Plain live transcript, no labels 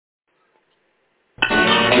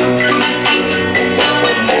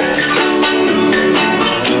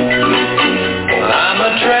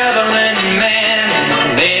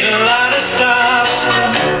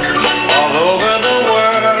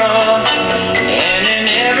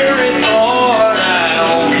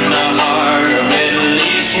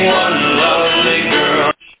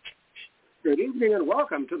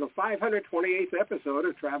welcome to the 528th episode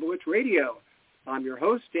of Travel It's Radio. I'm your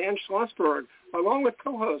host, Dan Schlossberg, along with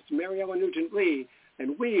co-host Mary Ellen Nugent-Lee,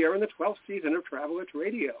 and we are in the 12th season of Travel It's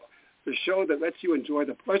Radio, the show that lets you enjoy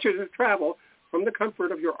the pleasures of travel from the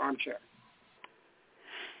comfort of your armchair.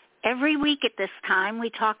 Every week at this time, we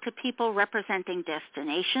talk to people representing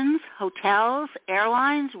destinations, hotels,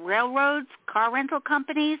 airlines, railroads, car rental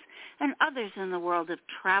companies, and others in the world of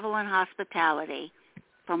travel and hospitality,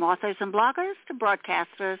 from authors and bloggers to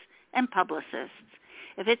broadcasters and publicists.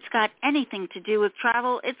 If it's got anything to do with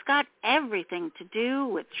travel, it's got everything to do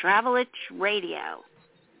with Travel It's Radio.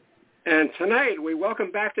 And tonight, we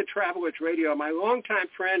welcome back to Travel It's Radio my longtime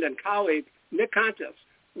friend and colleague, Nick Contis.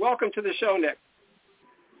 Welcome to the show, Nick.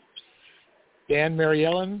 Dan, Mary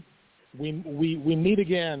Ellen, we meet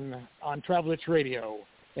again on Travel It's Radio,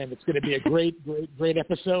 and it's going to be a great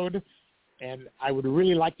episode. And I would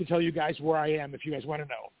really like to tell you guys where I am if you guys want to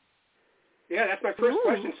know. Yeah, that's my first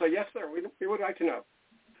question. So yes, sir, we would like to know.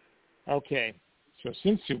 Okay, so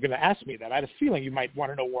since you're going to ask me that, I had a feeling you might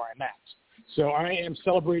want to know where I'm at. So I am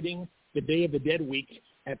celebrating the Day of the Dead week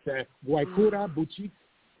at the Guaycura Boutique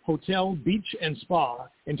Hotel, Beach and Spa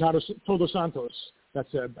in Todos Santos.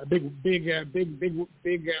 That's a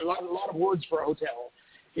lot of words for a hotel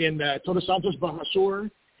in Todos Santos, Baja Sur.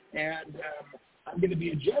 And I'm going to be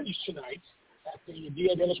a judge tonight at the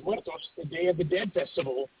Dia de los Muertos, the Day of the Dead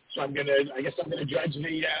Festival. So I guess I'm going to judge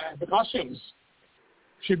the costumes.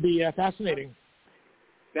 Should be fascinating.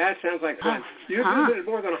 That sounds like fun. You've visited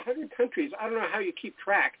more than 100 countries. I don't know how you keep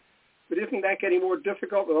track, but isn't that getting more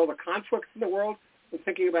difficult with all the conflicts in the world? I'm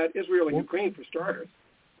thinking about Israel and Ukraine for starters.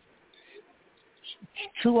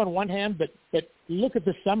 True on one hand, but look at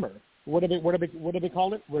the summer. What do they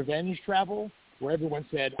call it? Revenge travel, where everyone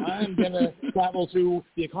said, I'm going to travel to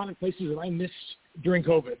the iconic places that I missed during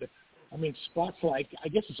COVID. I mean, spots like, I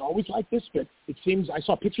guess it's always like this, but it seems, I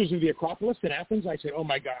saw pictures of the Acropolis in Athens. I said, oh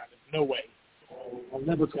my God, no way. I'll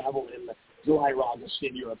never travel in July or August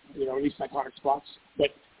in Europe, at least iconic spots. But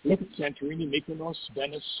look at Santorini, Mykonos,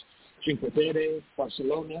 Venice, Cinque Terre,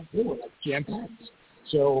 Barcelona. They were like jam-packed.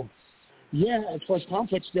 So, yeah, as far as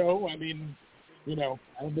conflicts go, I mean, I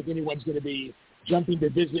don't think anyone's going to be jumping to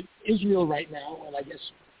visit Israel right now. And I guess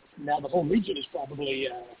now the whole region is probably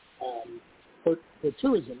for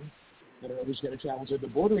tourism. I don't know who's going to travel to the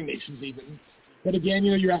bordering nations even. But again,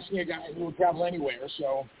 you're asking a guy who will travel anywhere.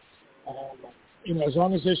 So, as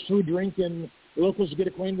long as there's food, drink, and locals to get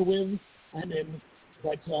acquainted with, I'm in.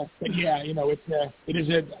 But yeah, it is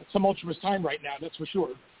a tumultuous time right now, that's for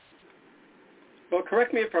sure. Well,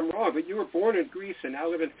 correct me if I'm wrong, but you were born in Greece and now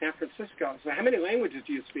live in San Francisco. So how many languages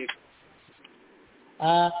do you speak?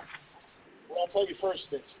 Well, I'll tell you first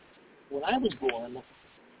that when I was born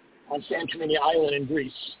on Santorini Island in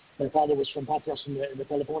Greece, my father was from Patras in the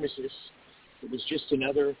Peloponnesus. It was just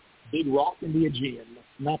another big rock in the Aegean,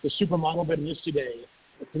 not the supermodel that it is today.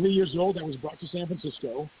 At 3 years old, I was brought to San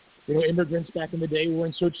Francisco. Immigrants back in the day were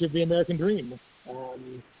in search of the American dream.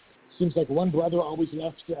 Seems like one brother always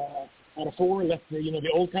left out of four, left the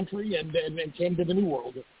old country and came to the new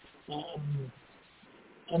world.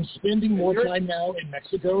 I'm spending more time now in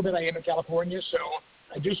Mexico than I am in California, so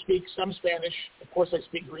I do speak some Spanish. Of course, I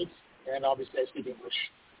speak Greek, and obviously I speak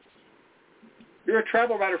English. You're a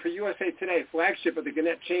travel writer for USA Today, flagship of the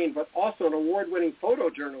Gannett chain, but also an award-winning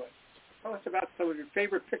photojournalist. Tell us about some of your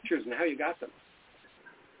favorite pictures and how you got them.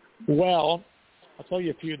 Well, I'll tell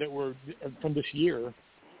you a few that were from this year.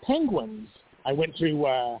 Penguins. I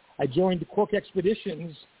joined Cork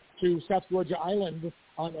Expeditions to South Georgia Island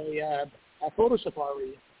on a photo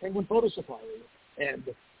safari, penguin photo safari, and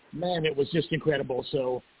man, it was just incredible.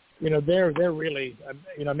 So, they're really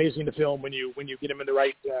amazing to film when you get them in the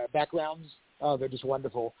right backgrounds. Oh, they're just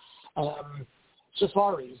wonderful.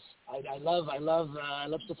 Safaris. I love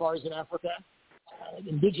safaris in Africa.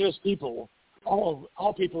 Indigenous people,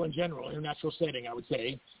 all people in general, in a natural setting, I would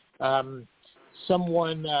say.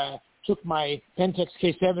 Someone took my Pentax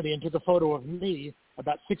K70 and took a photo of me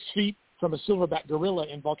about 6 feet from a silverback gorilla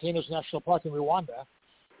in Volcanoes National Park in Rwanda.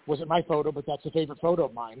 Wasn't my photo, but that's a favorite photo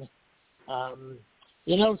of mine.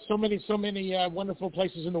 So many wonderful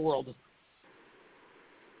places in the world.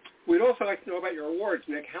 We'd also like to know about your awards,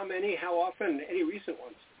 Nick. How many, how often, any recent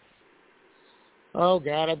ones? Oh,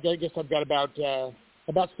 God, I guess I've got about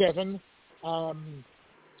 7.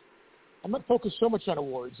 I'm not focused so much on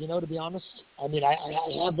awards, to be honest. I mean, I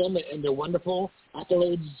have them, and they're wonderful.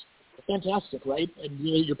 Accolades, fantastic, right? And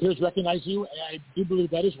your peers recognize you, and I do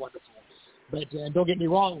believe that is wonderful. But don't get me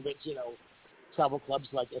wrong, but, travel clubs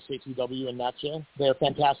like SATW and NATCHA, they're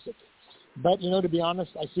fantastic. But, to be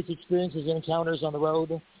honest, I seek experiences and encounters on the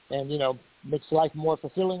road and, makes life more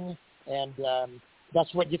fulfilling. And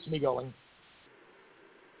that's what gets me going.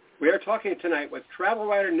 We are talking tonight with travel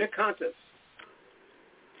writer Nick Contis.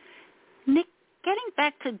 Nick, getting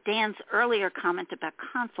back to Dan's earlier comment about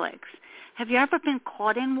conflicts, have you ever been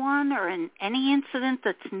caught in one or in any incident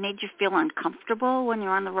that's made you feel uncomfortable when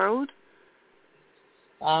you're on the road?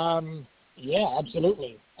 Yeah,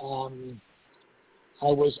 absolutely.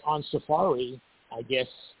 I was on safari, I guess,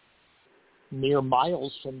 mere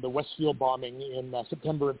miles from the Westfield bombing in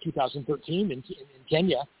September of 2013 in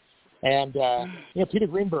Kenya. And, Peter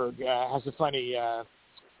Greenberg has a funny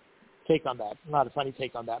take on that. Not a funny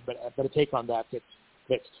take on that, but a take on that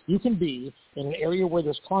you can be in an area where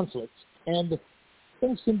there's conflict and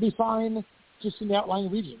things can be fine just in the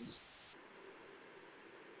outlying regions.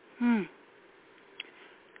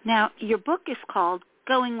 Now, your book is called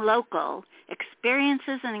Going Local,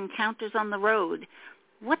 Experiences and Encounters on the Road.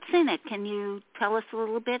 What's in it? Can you tell us a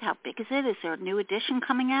little bit? How big is it? Is there a new edition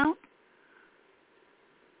coming out?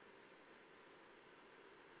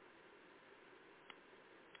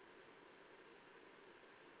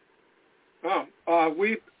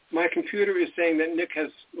 My computer is saying that Nick has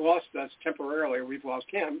lost us temporarily. We've lost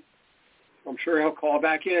him. I'm sure he'll call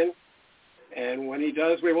back in. And when he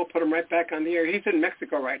does, we will put him right back on the air. He's in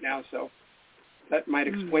Mexico right now, so that might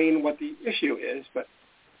explain what the issue is. But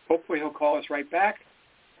hopefully he'll call us right back.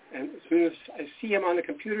 And as soon as I see him on the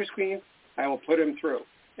computer screen, I will put him through.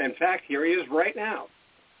 In fact, here he is right now.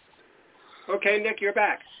 Okay, Nick, you're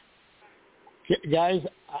back. Guys,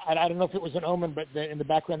 I don't know if it was an omen, but in the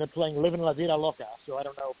background they're playing Living La Vida Loca, so I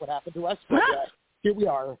don't know what happened to us, but here we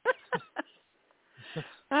are.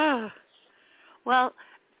 Well,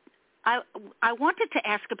 I wanted to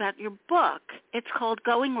ask about your book. It's called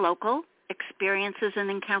Going Local, Experiences and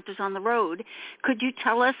Encounters on the Road. Could you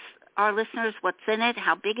tell us, our listeners, what's in it,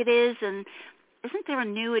 how big it is, and isn't there a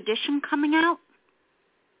new edition coming out?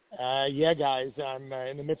 Yeah, guys, I'm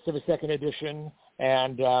in the midst of a second edition,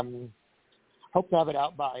 and hope to have it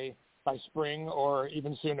out by spring or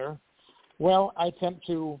even sooner. Well, I attempt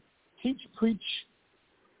to teach, preach,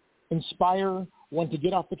 inspire one to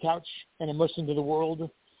get off the couch and immerse into the world.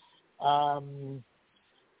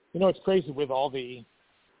 It's crazy with all the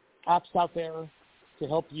apps out there to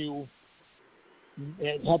help you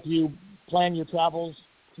plan your travels.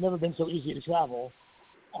 It's never been so easy to travel.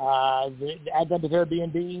 The advent of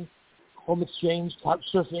Airbnb, home exchange, couch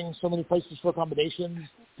surfing, so many places for accommodations,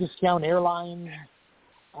 discount airlines.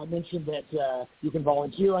 I mentioned that you can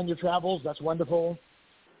volunteer on your travels. That's wonderful.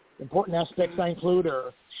 Important aspects I include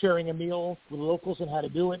are sharing a meal with locals and how to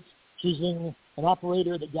do it, choosing an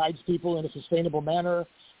operator that guides people in a sustainable manner.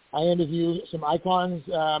 I interview some icons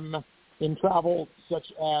in travel, such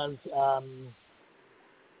as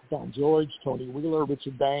Don George, Tony Wheeler,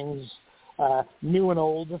 Richard Bangs, new and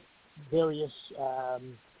old, various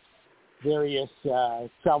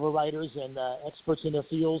travel writers and experts in their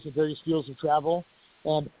fields, in various fields of travel.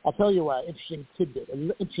 And I'll tell you an interesting tidbit,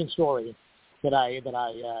 an interesting story that I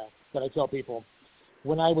tell people.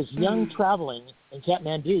 When I was young traveling in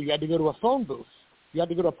Kathmandu, you had to go to a phone booth. You had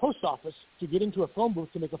to go to a post office to get into a phone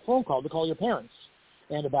booth to make a phone call to call your parents.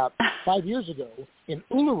 And about 5 years ago, in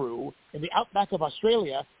Uluru, in the outback of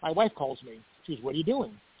Australia, my wife calls me. She says, "What are you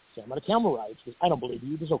doing?" I say, "I'm on a camel ride." She says, "I don't believe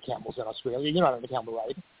you. There's no camels in Australia. You're not on a camel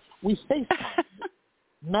ride." We FaceTime.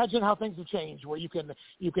 Imagine how things have changed, where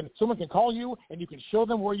someone can call you and you can show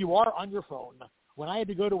them where you are on your phone. When I had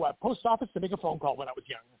to go to a post office to make a phone call when I was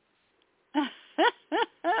young.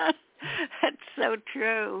 That's so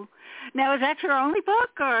true. Now, is that your only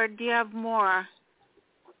book, or do you have more?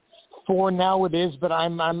 For now, it is, but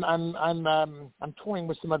I'm toying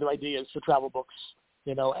with some other ideas for travel books.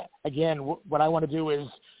 Again, what I want to do is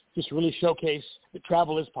just really showcase that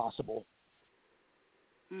travel is possible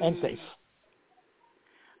and safe.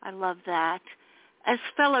 I love that. As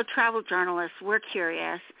fellow travel journalists, we're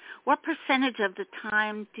curious, what percentage of the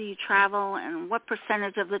time do you travel and what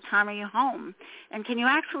percentage of the time are you home? And can you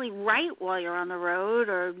actually write while you're on the road,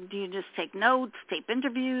 or do you just take notes, tape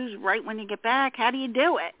interviews, write when you get back? How do you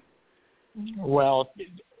do it? Well,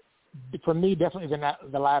 for me, definitely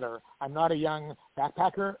the latter. I'm not a young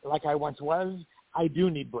backpacker like I once was. I do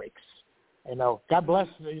need breaks. God bless,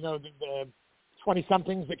 the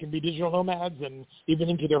 20-somethings that can be digital nomads and even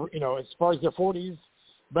into their, as far as their 40s.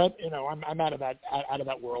 But, I'm out of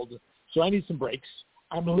that world. So I need some breaks.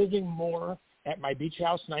 I'm living more at my beach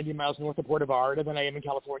house 90 miles north of Puerto Vallarta than I am in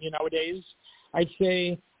California nowadays. I'd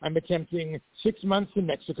say I'm attempting 6 months in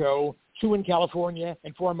Mexico, 2 in California,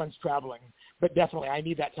 and 4 months traveling. But definitely I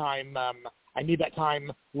need that time. I need that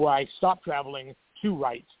time where I stop traveling to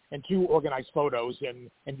write and to organize photos and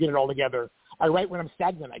get it all together. I write when I'm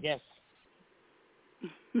stagnant, I guess.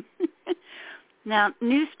 Now,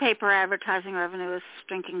 newspaper advertising revenue is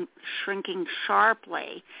shrinking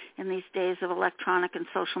sharply in these days of electronic and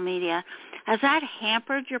social media. Has that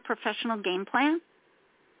hampered your professional game plan?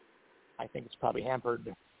 I think it's probably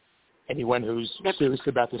hampered anyone who's serious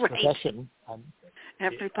about this profession.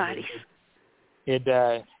 Everybody. It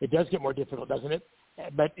does get more difficult, doesn't it?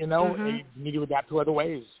 But, you need to adapt to other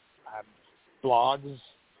ways. Blogs,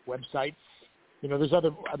 websites. There's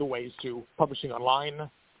other ways to publishing online.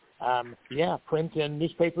 Print and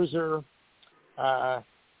newspapers are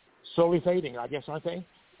slowly fading, I guess, aren't they?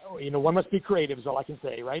 One must be creative is all I can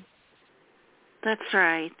say, right? That's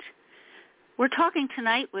right. We're talking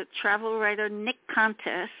tonight with travel writer Nick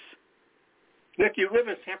Contis. Nick, you live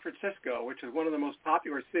in San Francisco, which is one of the most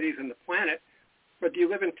popular cities in the planet, but do you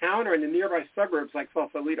live in town or in the nearby suburbs like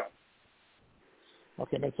Sausalito?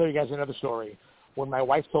 Okay, I'm going to tell you guys another story. When my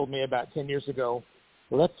wife told me about 10 years ago,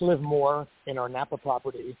 let's live more in our Napa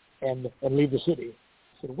property and leave the city.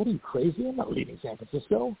 I said, what are you, crazy? I'm not leaving San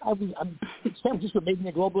Francisco. San Francisco made me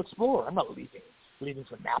a global explorer. I'm not leaving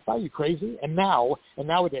for Napa. Are you crazy? And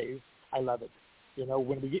nowadays, I love it.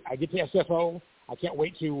 When I get to SFO, I can't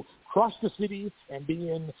wait to cross the city and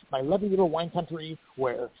be in my lovely little wine country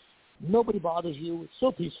where nobody bothers you. It's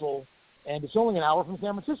so peaceful, and it's only an hour from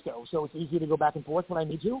San Francisco, so it's easy to go back and forth when I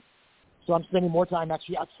need to. So I'm spending more time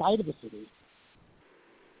actually outside of the city.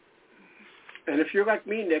 And if you're like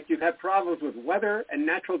me, Nick, you've had problems with weather and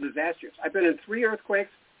natural disasters. I've been in 3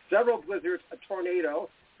 earthquakes, several blizzards, a tornado,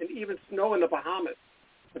 and even snow in the Bahamas.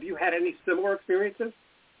 Have you had any similar experiences?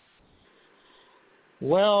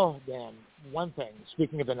 Well, Dan, one thing,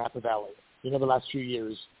 speaking of the Napa Valley, the last few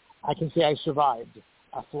years, I can say I survived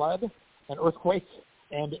a flood, an earthquake,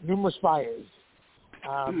 and numerous fires.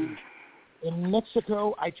 In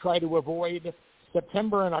Mexico, I try to avoid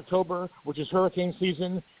September and October, which is hurricane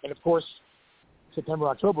season, and of course, September,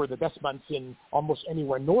 October are the best months in almost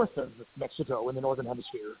anywhere north of Mexico in the northern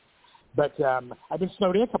hemisphere. But I've been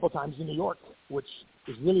snowed in a couple of times in New York, which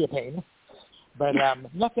is really a pain. But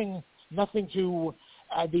nothing to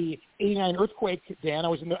the '89 earthquake. Dan, I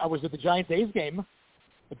was at the Giants-A's game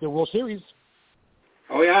at the World Series.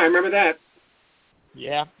 Oh yeah, I remember that.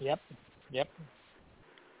 Yeah, yep.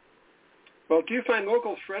 Well, do you find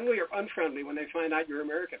locals friendly or unfriendly when they find out you're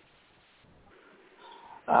American?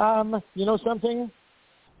 Something?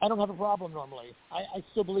 I don't have a problem normally. I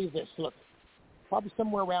still believe this. Look, probably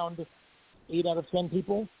somewhere around 8 out of 10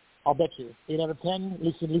 people, I'll bet you, 8 out of 10,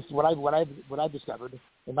 at least what I've discovered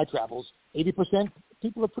in my travels, 80%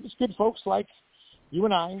 people are pretty good folks like you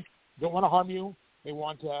and I, don't want to harm you. They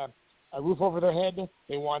want a roof over their head.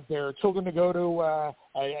 They want their children to go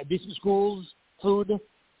to decent schools, food,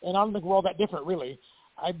 and I don't think we're all that different, really.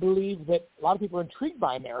 I believe that a lot of people are intrigued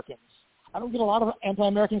by Americans. I don't get a lot of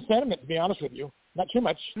anti-American sentiment, to be honest with you. Not too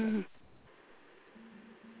much. Mm-hmm.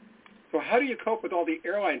 So how do you cope with all the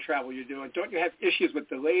airline travel you're doing? Don't you have issues with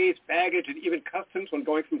delays, baggage, and even customs when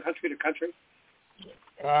going from country to country?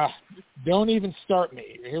 Don't even start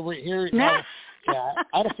me. I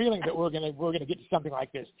had a feeling that we're gonna get to something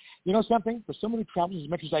like this. You know something? For someone who travels as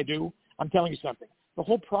much as I do, I'm telling you something. The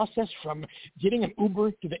whole process from getting an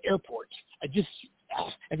Uber to the airport,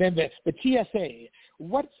 and then the TSA.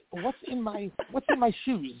 What's in my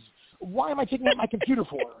shoes? Why am I taking out my computer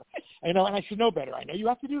for? And I should know better. I know you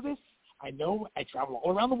have to do this. I know I travel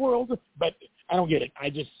all around the world, but I don't get it.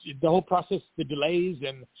 The whole process, the delays,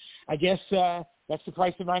 and I guess that's the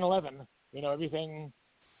price of 9/11. Everything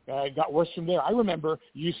got worse from there. I remember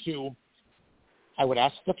I would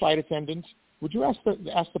ask the flight attendant, would you ask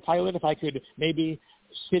the pilot if I could maybe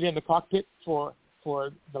sit in the cockpit for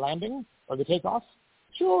the landing or the takeoff?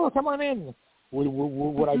 Sure, come on in.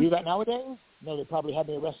 Would I do that nowadays? No, they probably had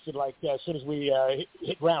me arrested as soon as we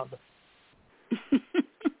hit ground.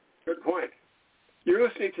 Good point. You're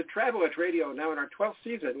listening to Travel Edge Radio now in our 12th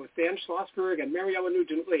season with Dan Schlossberg and Mariella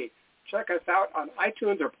Nugent-Lee. Check us out on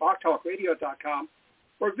iTunes or blogtalkradio.com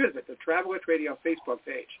or visit the Travel Edge Radio Facebook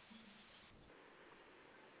page.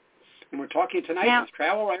 And we're talking tonight with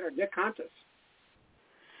travel writer Nick Contis.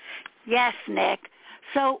 Yes, Nick.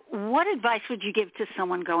 So what advice would you give to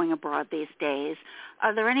someone going abroad these days?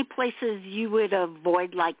 Are there any places you would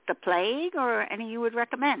avoid like the plague or any you would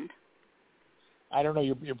recommend? I don't know.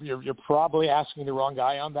 You're probably asking the wrong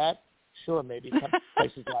guy on that. Sure, maybe some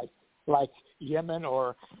places like Yemen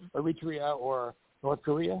or Eritrea or North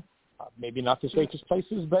Korea. Maybe not the safest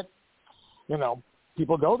places, but,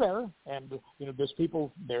 people go there. And,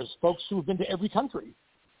 there's folks who've been to every country.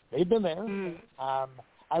 They've been there.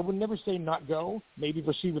 I would never say not go, maybe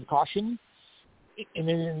proceed with caution.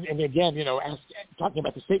 And again, talking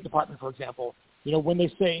about the State Department, for example, when they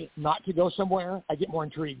say not to go somewhere, I get more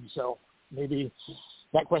intrigued. So maybe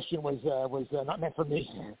that question was not meant for me.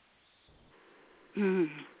 Mm.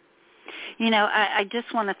 You know, I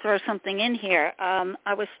just want to throw something in here.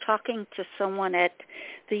 I was talking to someone at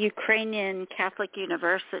the Ukrainian Catholic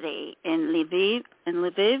University in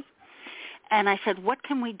Lviv, and I said, what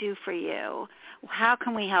can we do for you? How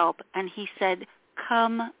can we help? And he said,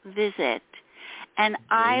 come visit. And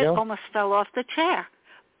I almost fell off the chair.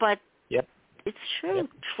 But it's true. Yep.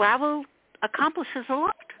 Travel accomplishes a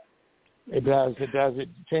lot. It does. It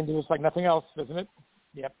changes us like nothing else, doesn't it?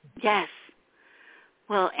 Yep. Yes.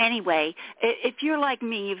 Well, anyway, if you're like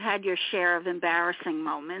me, you've had your share of embarrassing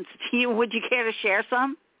moments. Would you care to share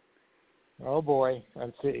some? Oh, boy.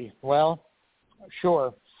 Let's see. Well,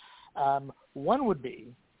 sure. One would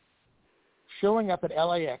be showing up at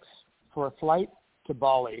LAX for a flight to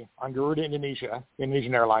Bali on Garuda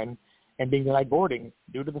Indonesian airline, and being denied boarding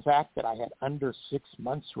due to the fact that I had under 6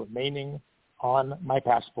 months remaining on my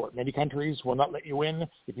passport. Many countries will not let you in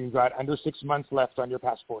if you've got under 6 months left on your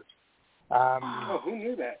passport. Who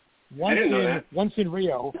knew that? I didn't know that. Once in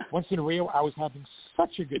Rio, I was having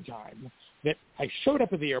such a good time that I showed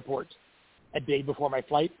up at the airport a day before my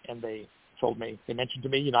flight, and they mentioned to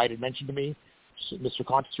me, United mentioned to me, Mr.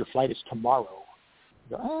 Contis, your flight is tomorrow.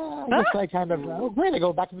 I guess I kind of, great, I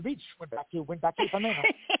go back to the beach, went back to Ipanema.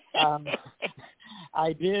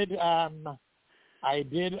 I did,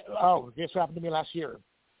 this happened to me last year.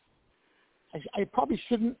 I probably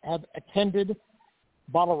shouldn't have attended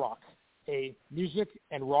Bottle Rock, a music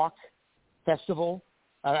and rock festival,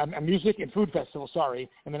 a music and food festival,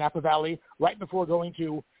 in the Napa Valley, right before going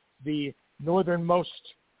to the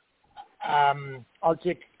northernmost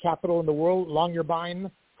Arctic capital in the world,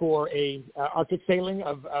 Longyearbyen, for a Arctic sailing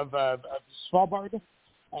of Svalbard.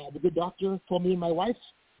 The good doctor told me and my wife,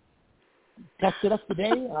 tested us today,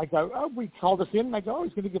 and I go, we called us in, and I go,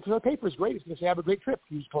 he's going to give us our papers. Great. He's going to say, have a great trip.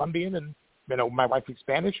 He's Colombian, and my wife speaks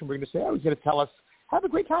Spanish, and we're going to say, he's going to tell us, have a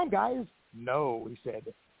great time, guys. No, he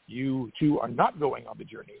said, you two are not going on the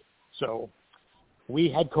journey. So we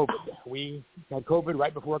had COVID. We had COVID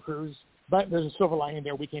right before our cruise, but there's a silver lining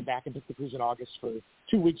there. We came back and took the cruise in August for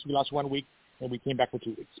 2 weeks. We lost 1 week, and we came back for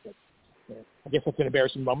 2 weeks. But I guess that's an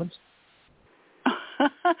embarrassing moment.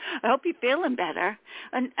 I hope you're feeling better.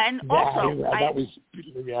 And also, that was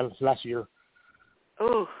last year.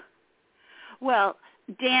 Oh, well,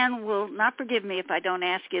 Dan will not forgive me if I don't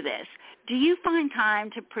ask you this. Do you find time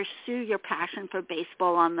to pursue your passion for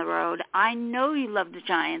baseball on the road? I know you love the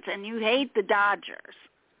Giants and you hate the Dodgers.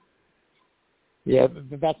 Yeah,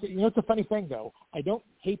 it's a funny thing though. I don't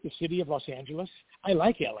hate the city of Los Angeles. I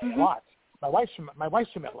like LA a lot. My wife's from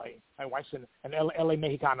LA. My wife's an LA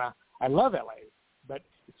Mexicana. I love LA, but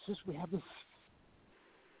it's just we have this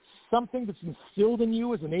something that's instilled in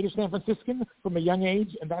you as a native San Franciscan from a young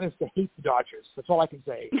age, and that is to hate the Dodgers. That's all I can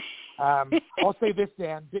say. I'll say this,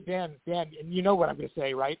 Dan, and you know what I'm going to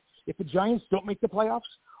say, right? If the Giants don't make the playoffs,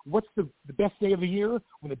 what's the best day of the year?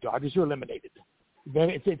 When the Dodgers are eliminated. Then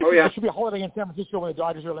it should be a holiday in San Francisco when the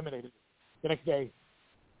Dodgers are eliminated the next day.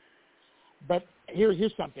 But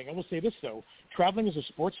here's something. I will say this, though. Traveling as a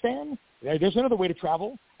sports fan, there's another way to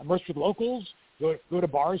travel. Immerse with locals. Go to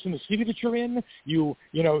bars in the city that you're in. You're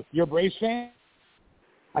a Braves fan.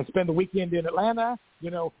 I spend the weekend in Atlanta.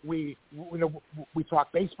 We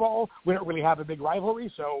talk baseball. We don't really have a big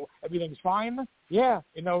rivalry, so everything's fine. Yeah,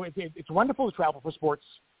 it's wonderful to travel for sports.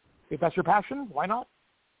 If that's your passion, why not?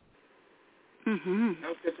 Mm-hmm.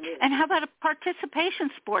 And how about participation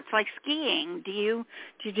sports like skiing? Do you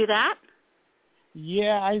do that?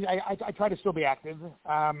 Yeah, I try to still be active.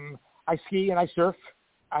 I ski and I surf,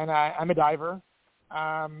 and I'm a diver.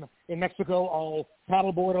 In Mexico, I'll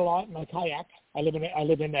paddleboard a lot and I kayak. I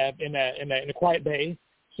live in a quiet bay,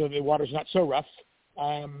 so the water's not so rough.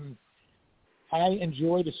 I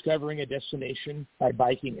enjoy discovering a destination by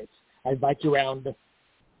biking it. I biked around,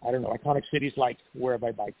 iconic cities like where have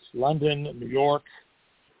I biked? London, New York,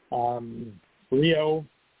 Rio.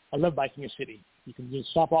 I love biking a city. You can just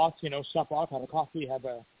stop off, have a coffee, have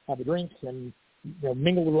a drink, and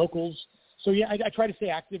mingle with locals. So, yeah, I try to stay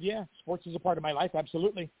active, yeah. Sports is a part of my life,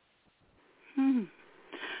 absolutely.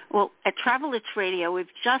 Well, at Travel It's Radio, we've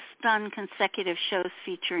just done consecutive shows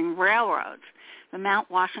featuring railroads, the Mount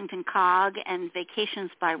Washington Cog and Vacations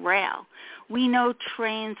by Rail. We know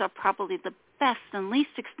trains are probably the best and least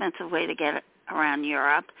expensive way to get around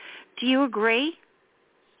Europe. Do you agree?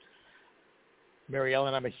 Mary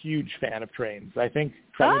Ellen, I'm a huge fan of trains. I think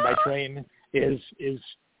traveling by train is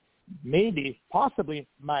possibly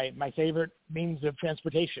my favorite means of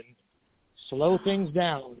transportation. Slow things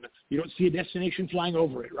down. You don't see a destination flying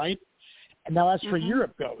over it, right? And now as for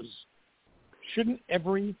Europe goes, shouldn't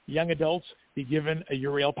every young adult be given a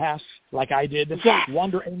Eurail pass like I did? Yes.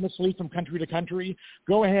 Wander aimlessly from country to country?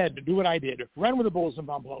 Go ahead, do what I did. Run with the bulls in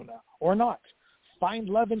Pamplona, or not. Find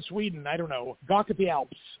love in Sweden, I don't know. Gawk at the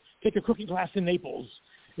Alps. Take a cooking class in Naples.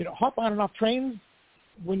 Hop on and off trains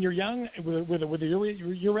when you're young with a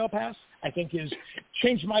Eurail pass, I think has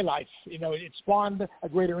changed my life. It spawned a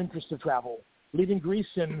greater interest of travel. Leaving Greece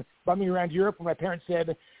and bumming around Europe when my parents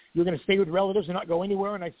said, you're going to stay with relatives and not go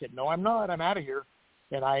anywhere. And I said, no, I'm not. I'm out of here.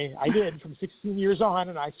 And I did from 16 years on,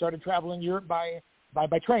 and I started traveling Europe by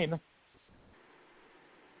train.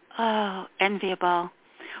 Oh, enviable.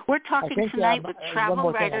 We're talking tonight with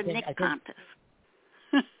travel writer Nick Pontus.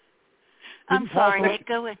 I'm sorry, Nick,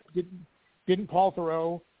 go ahead. Didn't Paul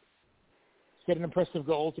Theroux set an impressive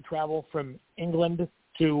goal to travel from England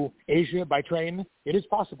to Asia by train? It is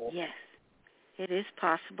possible. Yes, it is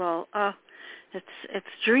possible. Oh, it's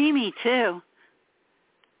dreamy, too.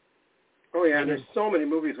 Oh, yeah, and there's so many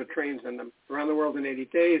movies with trains in them. Around the World in 80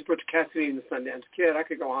 Days, Butch Cassidy and the Sundance Kid. I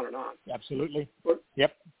could go on and on. Absolutely. Well,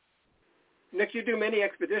 yep. Nick, you do many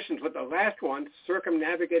expeditions, with the last one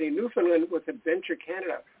circumnavigating Newfoundland with Adventure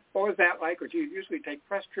Canada. What was that like, or do you usually take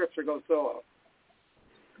press trips or go solo?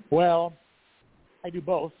 Well, I do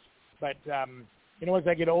both, but as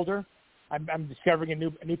I get older, I'm discovering a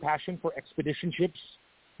new passion for expedition ships.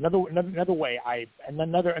 Another way,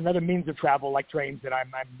 another means of travel like trains that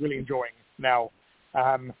I'm really enjoying now.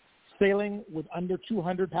 Sailing with under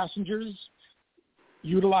 200 passengers,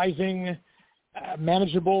 utilizing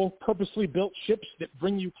manageable, purposely built ships that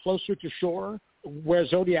bring you closer to shore, where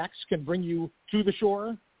Zodiacs can bring you to the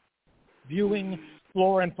shore, viewing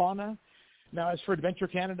flora and fauna. Now, as for Adventure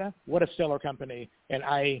Canada, what a stellar company! And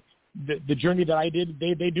the journey that I did,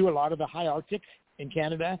 they do a lot of the high Arctic in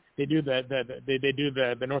Canada. They do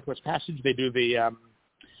the Northwest Passage. They do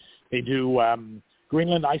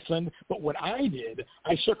Greenland, Iceland. But what I did,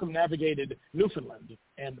 I circumnavigated Newfoundland,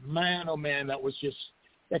 and man, oh man, that was just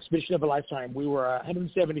expedition of a lifetime. We were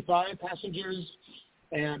 175 passengers,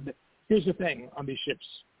 and here's the thing on these ships.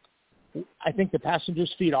 I think the passengers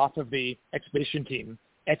feed off of the expedition team,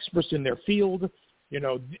 experts in their field.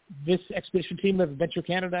 This expedition team of Adventure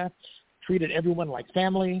Canada treated everyone like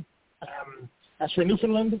family. As for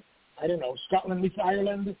Newfoundland, I don't know, Scotland meets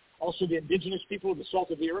Ireland, also the indigenous people, the salt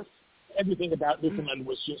of the earth. Everything about Newfoundland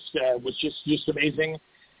was just amazing.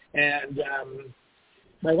 And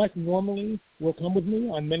my wife normally will come with me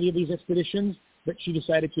on many of these expeditions, but she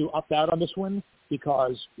decided to opt out on this one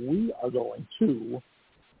because we are going to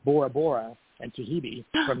Bora Bora and Tahiti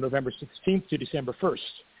from November 16th to December 1st.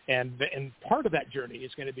 And part of that journey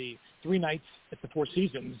is going to be 3 nights at the Four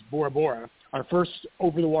Seasons, Bora Bora, our first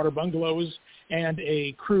over-the-water bungalows, and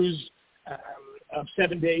a cruise of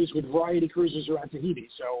 7 days with variety cruises around Tahiti.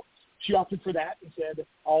 So she opted for that and said,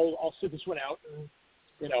 I'll sit this one out. And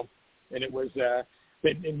it was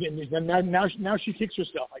now she kicks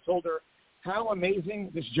herself. I told her how amazing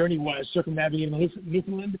this journey was, circumnavigating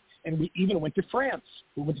Newfoundland, and we even went to France.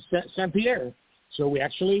 We went to Saint-Pierre. So we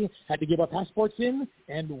actually had to give our passports in,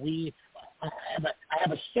 and I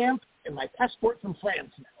have a stamp in my passport from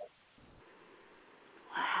France now.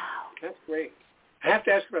 Wow. That's great. I have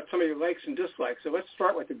to ask about some of your likes and dislikes. So let's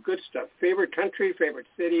start with the good stuff. Favorite country, favorite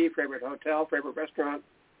city, favorite hotel, favorite restaurant?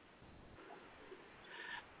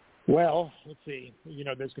 Well, let's see.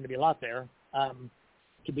 There's going to be a lot there.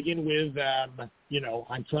 To begin with,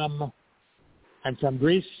 I'm from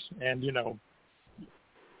Greece, and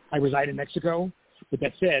I reside in Mexico. But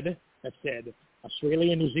that said,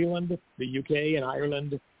 Australia, New Zealand, the UK and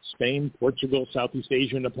Ireland, Spain, Portugal, Southeast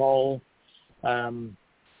Asia, Nepal.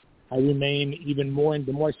 I remain even more, and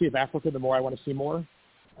the more I see of Africa, the more I want to see more.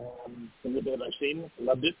 The little bit I've seen,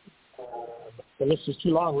 loved it. The list is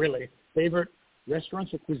too long, really. Favorite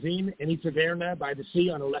restaurants or cuisine, any taverna by the sea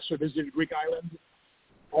on a lesser visited Greek island.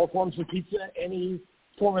 All forms of pizza, any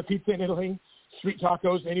form of pizza in Italy. Street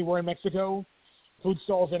tacos anywhere in Mexico. Food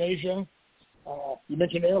stalls in Asia. You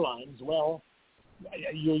mentioned airlines. Well,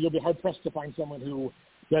 you'll be hard-pressed to find someone who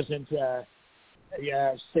doesn't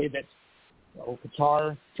say that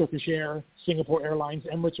Qatar, Turkish Air, Singapore Airlines,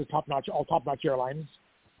 Emirates are all top-notch airlines.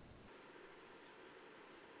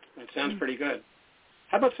 That sounds pretty good.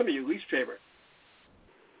 How about some of your least favorite?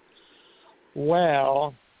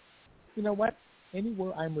 Well, you know what?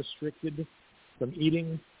 Anywhere I'm restricted from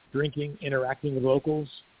eating, drinking, interacting with locals,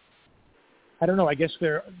 I don't know. I guess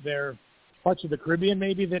there are parts of the Caribbean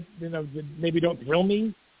maybe that that maybe don't thrill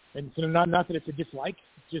me, and so not that it's a dislike,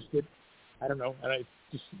 it's just that I don't know. And I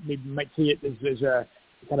just maybe might see it as a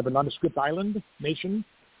kind of a nondescript island nation,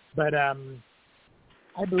 but I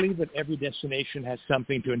believe that every destination has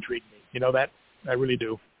something to intrigue me. That I really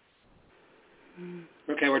do.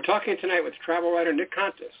 Okay, we're talking tonight with travel writer Nick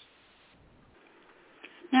Contis.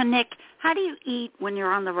 Now, Nick, how do you eat when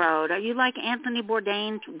you're on the road? Are you like Anthony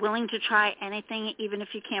Bourdain, willing to try anything even if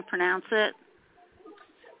you can't pronounce it?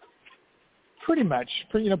 Pretty much.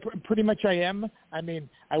 Pretty much I am. I mean,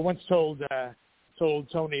 I once told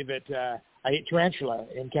Tony that I ate tarantula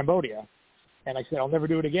in Cambodia, and I said, I'll never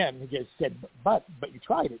do it again. He just said, but you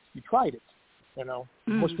tried it. You tried it. You know,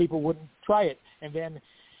 most people wouldn't try it. And then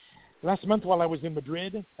last month while I was in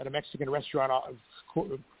Madrid at a Mexican restaurant,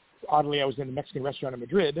 oddly, I was in a Mexican restaurant in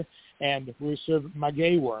Madrid, and we served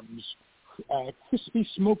maguey worms, crispy,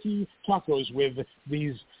 smoky tacos with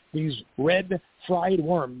these red fried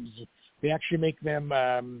worms. They actually make them,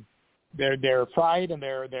 they're fried and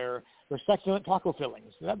they're succulent taco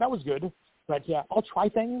fillings. That was good. But I'll try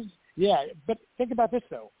things. Yeah, but think about this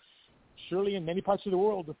though. Surely in many parts of the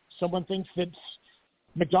world, someone thinks that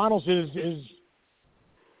McDonald's is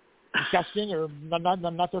disgusting or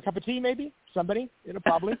not their cup of tea. Maybe somebody,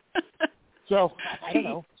 probably. So I don't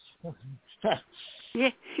know.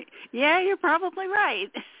 Yeah, you're probably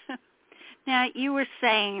right. Now, you were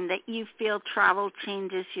saying that you feel travel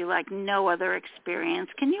changes you like no other experience.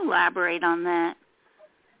 Can you elaborate on that?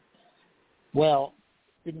 Well,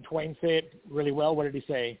 didn't Twain say it really well? What did he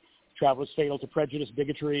say? Travel is fatal to prejudice,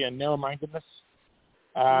 bigotry, and narrow-mindedness.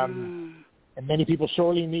 And many people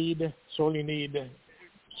sorely need this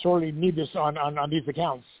on these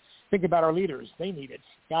accounts. Think about our leaders; they need it.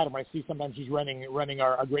 God, when I see sometimes who's running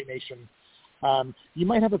our great nation, you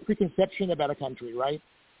might have a preconception about a country, right?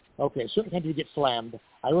 Okay, a certain country gets slammed.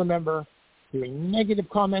 I remember hearing negative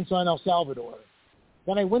comments on El Salvador.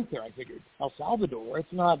 Then I went there. I figured El Salvador,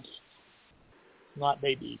 it's not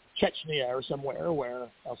maybe Chechnya or somewhere where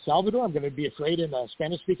El Salvador, I'm going to be afraid in a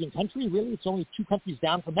Spanish-speaking country. Really, it's only 2 countries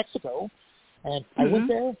down from Mexico. And I went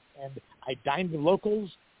there, and I dined with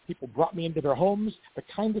locals. People brought me into their homes, the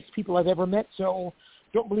kindest people I've ever met. So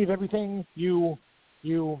don't believe everything you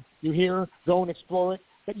hear. Go and explore it.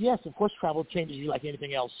 But yes, of course, travel changes you like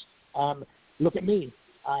anything else. Look at me.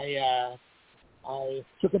 I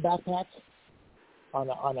took a backpack on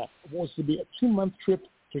what was to be a 2-month trip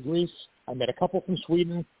to Greece. I met a couple from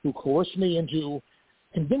Sweden who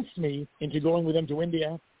convinced me into going with them to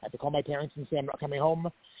India. I had to call my parents and say I'm not coming home.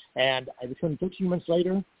 And I returned 13 months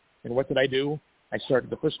later. And what did I do? I started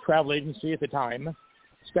the first travel agency at the time,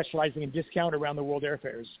 specializing in discount around the world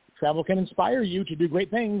airfares. Travel can inspire you to do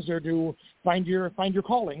great things or to find your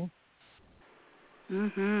calling.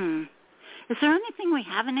 Mm-hmm. Is there anything we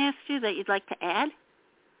haven't asked you that you'd like to add?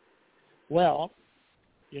 Well,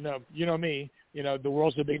 you know me. The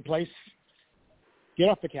world's a big place. Get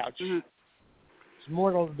off the couch. Mm-hmm.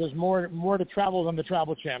 There's more to travel than the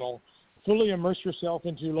Travel Channel. Fully immerse yourself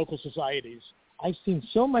into local societies. I've seen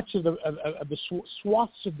so much of the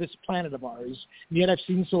swaths of this planet of ours, and yet I've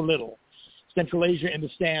seen so little. Central Asia and the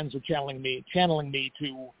stands are channeling me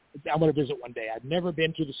to, I want to visit one day. I've never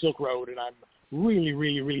been to the Silk Road, and I'm really,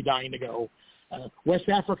 really, really dying to go. West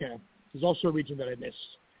Africa is also a region that I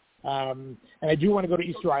missed. And I do want to go to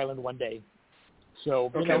Easter Island one day.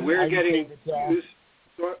 So, okay,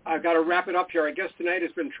 I've got to wrap it up here. Our guest tonight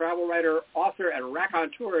has been travel writer, author, and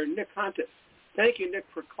raconteur Nick Contis. Thank you, Nick,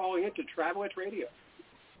 for calling into Travel It Radio.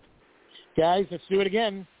 Guys, let's do it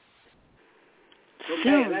again.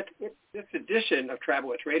 Okay, and that's it, this edition of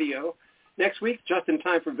Travel It Radio. Next week, just in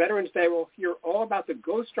time for Veterans Day, we'll hear all about the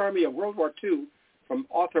Ghost Army of World War II from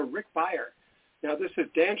author Rick Beyer. Now, this is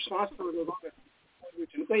Dan Schlossberg along with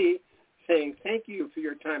Nugent Lee saying thank you for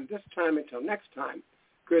your time this time. Until next time,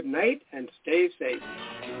 good night and stay safe.